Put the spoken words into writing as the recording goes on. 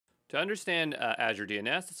To understand Azure DNS,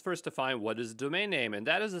 let's first define what is a domain name, and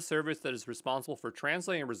that is a service that is responsible for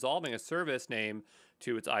translating and resolving a service name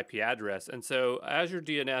to its IP address. And so Azure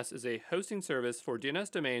DNS is a hosting service for DNS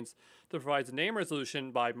domains that provides name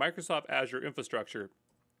resolution by Microsoft Azure infrastructure.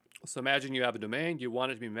 So imagine you have a domain, you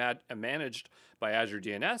want it to be managed by Azure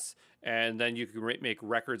DNS, and then you can make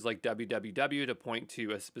records like www to point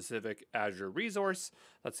to a specific Azure resource.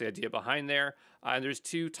 That's the idea behind there. And there's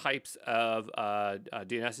two types of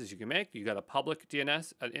DNSs you can make. You got a public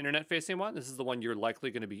DNS, an internet-facing one. This is the one you're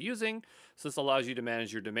likely going to be using. So this allows you to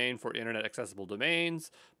manage your domain for internet-accessible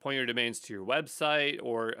domains, point your domains to your website,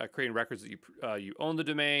 or creating records that you own the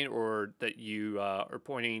domain, or that you are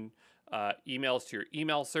pointing emails to your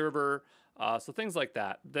email server, so things like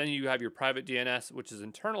that. Then you have your private DNS, which is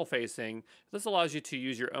internal facing. This allows you to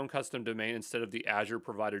use your own custom domain instead of the Azure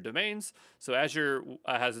provided domains. So Azure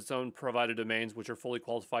has its own provided domains, which are fully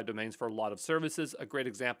qualified domains for a lot of services. A great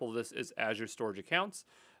example of this is Azure Storage Accounts.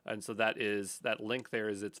 And so that link there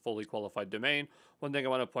is its fully qualified domain. One thing I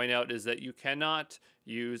want to point out is that you cannot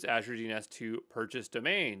use Azure DNS to purchase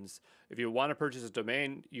domains. If you want to purchase a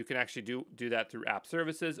domain, you can actually do that through app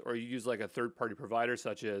services, or you use like a third-party provider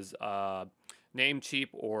such as Namecheap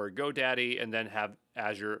or GoDaddy, and then have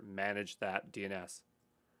Azure manage that DNS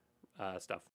stuff.